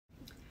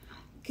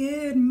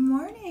Good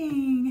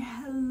morning.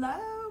 Hello,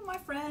 my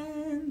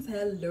friends.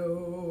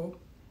 Hello.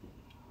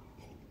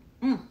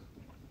 Got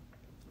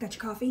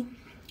your coffee?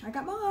 I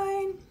got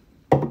mine.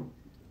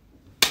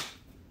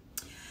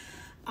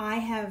 I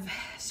have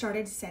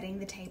started setting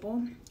the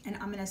table, and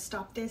I'm gonna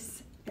stop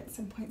this at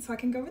some point so I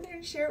can go over there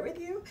and share it with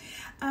you.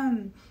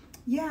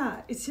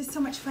 Yeah, it's just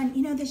so much fun.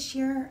 You know, this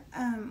year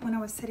when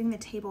I was setting the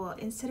table,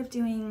 instead of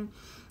doing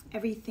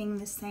everything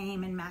the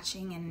same and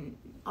matching and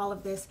all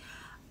of this,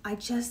 I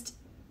just,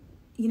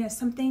 you know,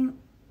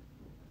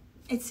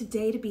 it's a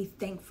day to be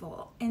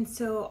thankful. And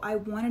so I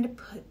wanted to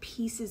put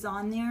pieces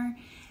on there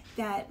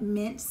that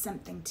meant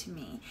something to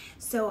me.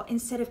 So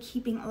instead of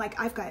keeping, like,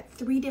 I've got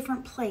 3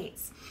 different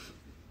plates.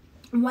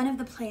 One of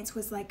the plates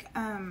was like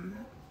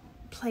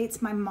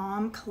plates my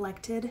mom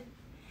collected.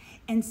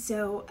 And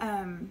so,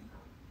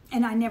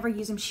 and I never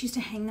use them. She used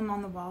to hang them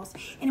on the walls.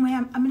 Anyway,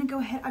 I'm gonna go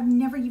ahead. I've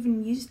never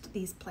even used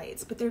these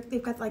plates, but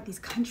they've got like these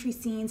country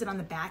scenes, and on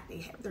the back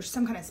there's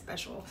some kind of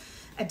special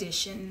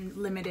edition,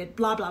 limited,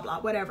 blah, blah,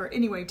 blah, whatever.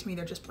 Anyway, to me,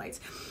 they're just plates.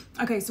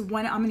 Okay, so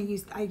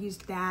I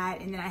used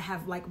that, and then I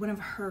have like one of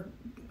her,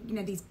 you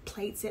know, these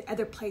plates,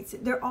 other plates.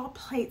 They're all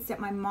plates that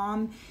my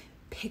mom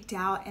picked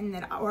out and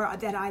that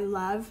I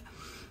love.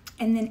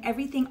 And then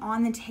everything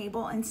on the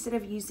table, instead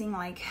of using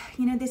like,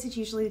 you know, this is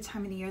usually the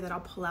time of the year that I'll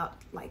pull out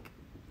like,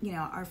 you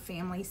know, our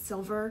family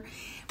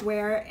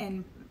silverware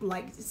and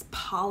like just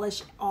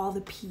polish all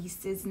the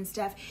pieces and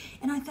stuff.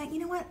 And I thought, you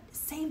know what,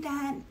 save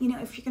that. You know,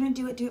 if you're gonna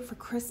do it for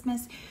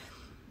Christmas.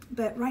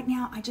 But right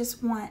now I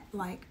just want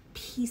like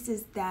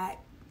pieces that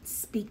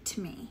speak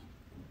to me.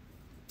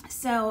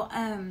 So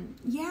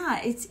yeah,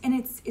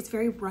 it's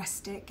very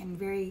rustic and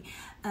very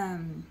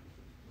I'm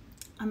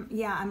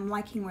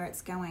liking where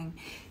it's going.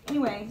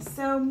 Anyway,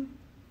 so,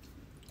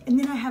 and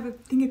then I have a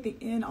thing at the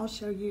end. I'll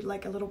show you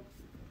like a little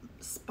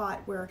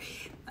spot where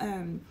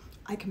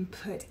I can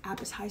put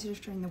appetizers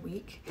during the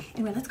week.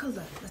 Anyway, let's go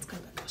look.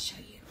 I'll show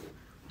you.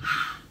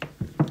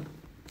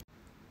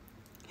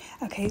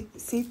 Okay,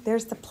 see,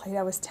 there's the plate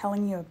I was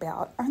telling you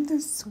about. Aren't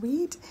those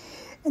sweet?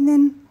 And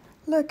then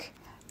look,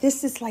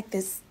 this is like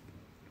this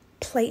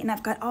plate, and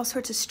I've got all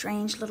sorts of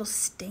strange little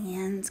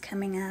stands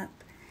coming up.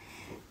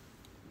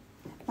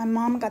 My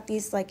mom got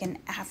these like in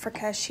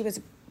Africa. She was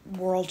a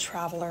world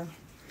traveler.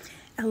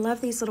 I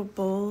love these little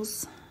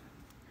bowls.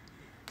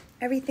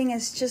 Everything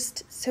is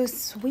just so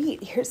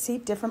sweet. Here, see,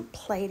 different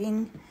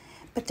plating,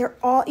 but they're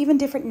all even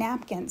different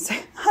napkins.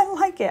 I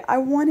like it. I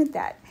wanted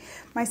that.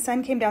 My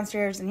son came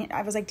downstairs and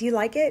I was like, "Do you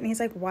like it?" And he's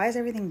like, "Why is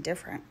everything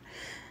different?"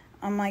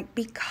 I'm like,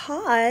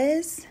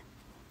 "Because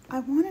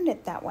I wanted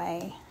it that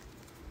way."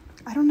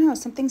 I don't know.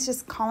 Something's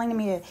just calling to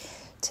me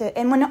to,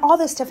 and when all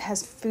this stuff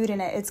has food in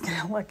it, it's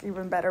gonna look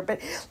even better. But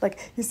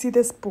like, you see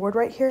this board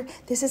right here?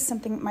 This is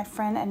something my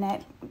friend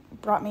Annette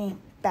brought me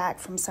back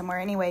from somewhere.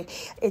 Anyway,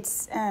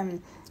 it's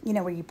you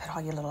know, where you put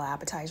all your little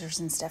appetizers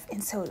and stuff.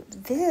 And so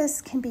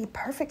this can be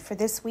perfect for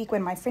this week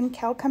when my friend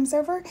Cal comes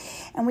over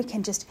and we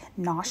can just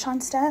nosh on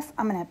stuff.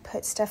 I'm gonna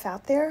put stuff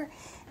out there,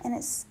 and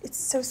it's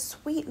so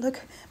sweet. Look,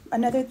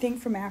 another thing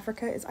from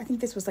Africa is, I think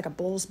this was like a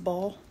bull's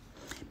ball,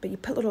 but you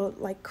put little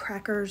like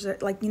crackers,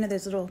 like, you know,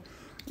 those little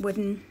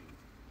wooden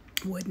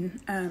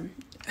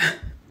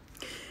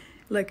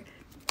like,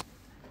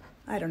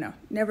 I don't know,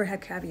 never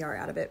had caviar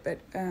out of it, but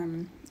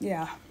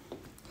yeah,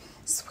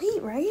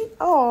 sweet, right?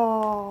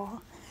 Oh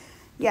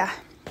yeah,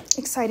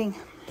 exciting.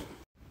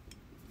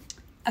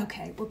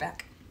 Okay, we're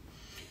back.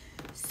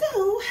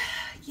 So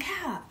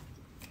yeah,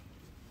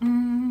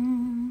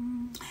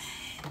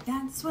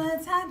 that's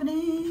what's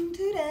happening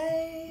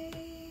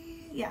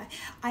today. Yeah,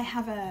 I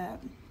have a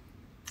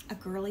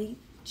girly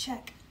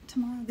check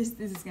tomorrow. This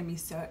is gonna be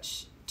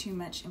too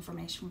much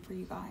information for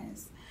you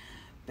guys,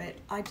 but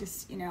I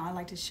just, you know, I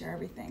like to share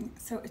everything.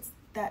 So it's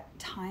that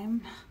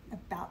time,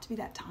 about to be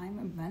that time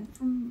of month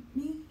for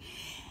me,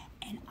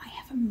 and I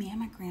have a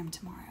mammogram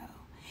tomorrow.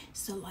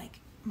 So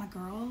like, my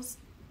girls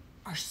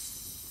are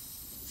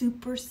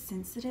super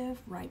sensitive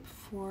right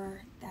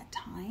before that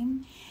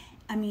time.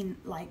 I mean,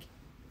 like,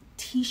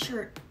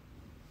 t-shirt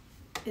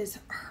is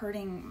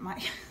hurting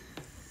my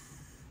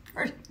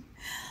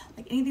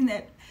like anything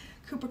that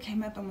Cooper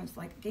came up and was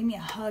like, gave me a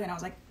hug, and I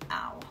was like,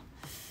 ow.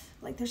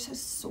 Like, they're so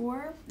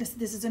sore. This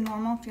is a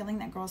normal feeling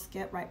that girls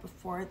get right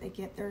before they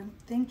get their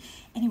thing.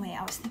 Anyway,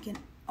 I was thinking,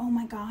 oh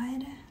my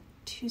God,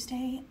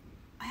 Tuesday,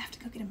 I have to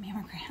go get a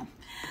mammogram,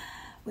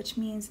 which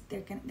means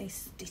they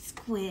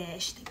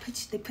squish,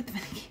 they put them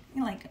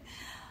in like,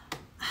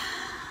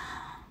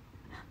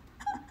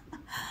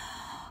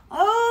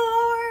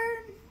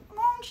 oh Lord,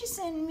 won't you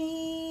send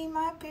me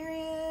my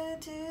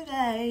period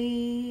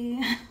today?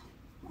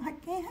 I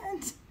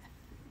can't.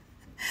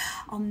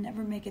 I'll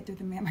never make it through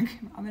the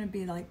mammogram. I'm going to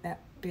be like that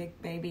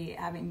big baby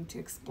having to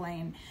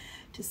explain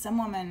to some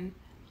woman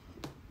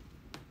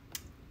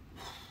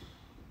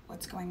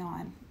what's going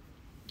on.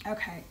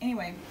 Okay,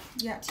 anyway,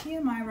 yeah,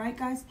 TMI, right,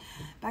 guys?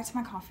 Back to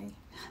my coffee.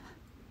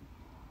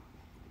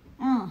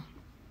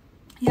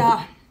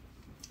 Yeah.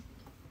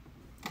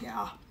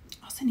 I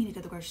also need to go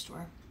to the grocery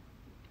store.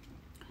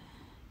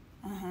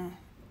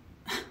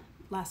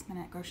 last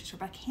minute grocery store,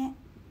 but I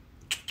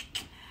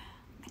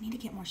need to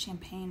get more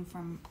champagne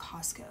from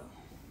Costco.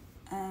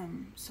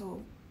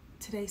 So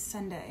today's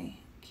Sunday.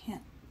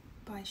 Can't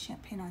buy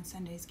champagne on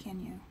Sundays,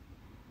 can you?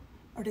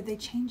 Or did they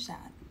change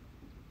that?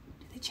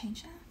 Did they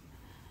change that?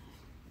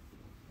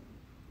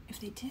 If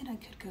they did, I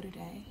could go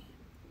today.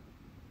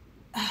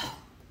 Oh,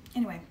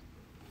 anyway.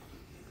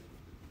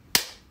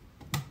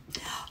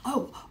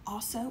 Oh,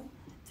 also,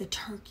 the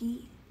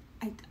turkey,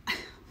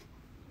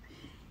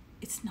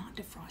 it's not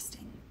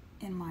defrosting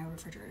in my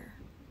refrigerator.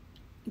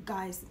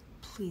 Guys,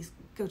 please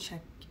go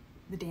check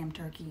the damn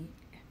turkey.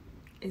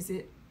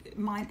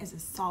 Mine is a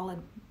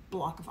solid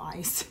block of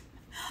ice.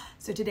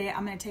 So today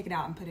I'm going to take it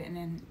out and put it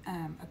in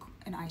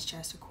an ice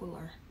chest or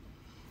cooler.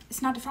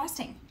 It's not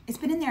defrosting. It's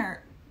been in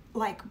there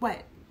like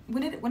what?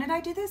 When did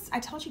I do this? I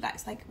told you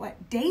guys like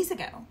what, days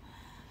ago.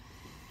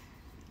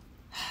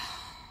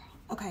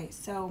 Okay,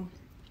 so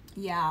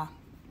yeah,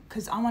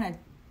 because I want to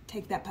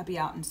take that puppy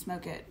out and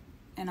smoke it,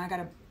 and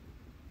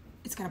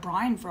it's got to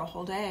brine for a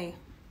whole day.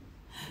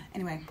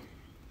 Anyway,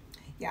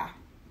 yeah.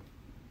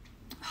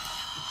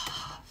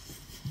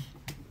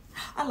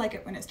 I like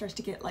it when it starts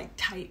to get like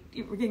tight.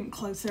 We're getting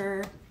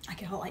closer. I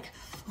get all like,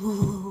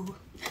 ooh.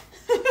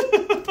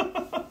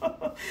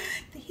 The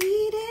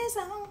heat is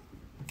on.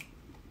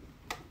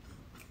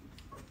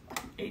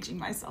 I'm aging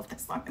myself.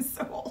 This song is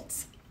so old.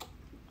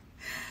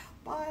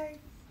 Bye.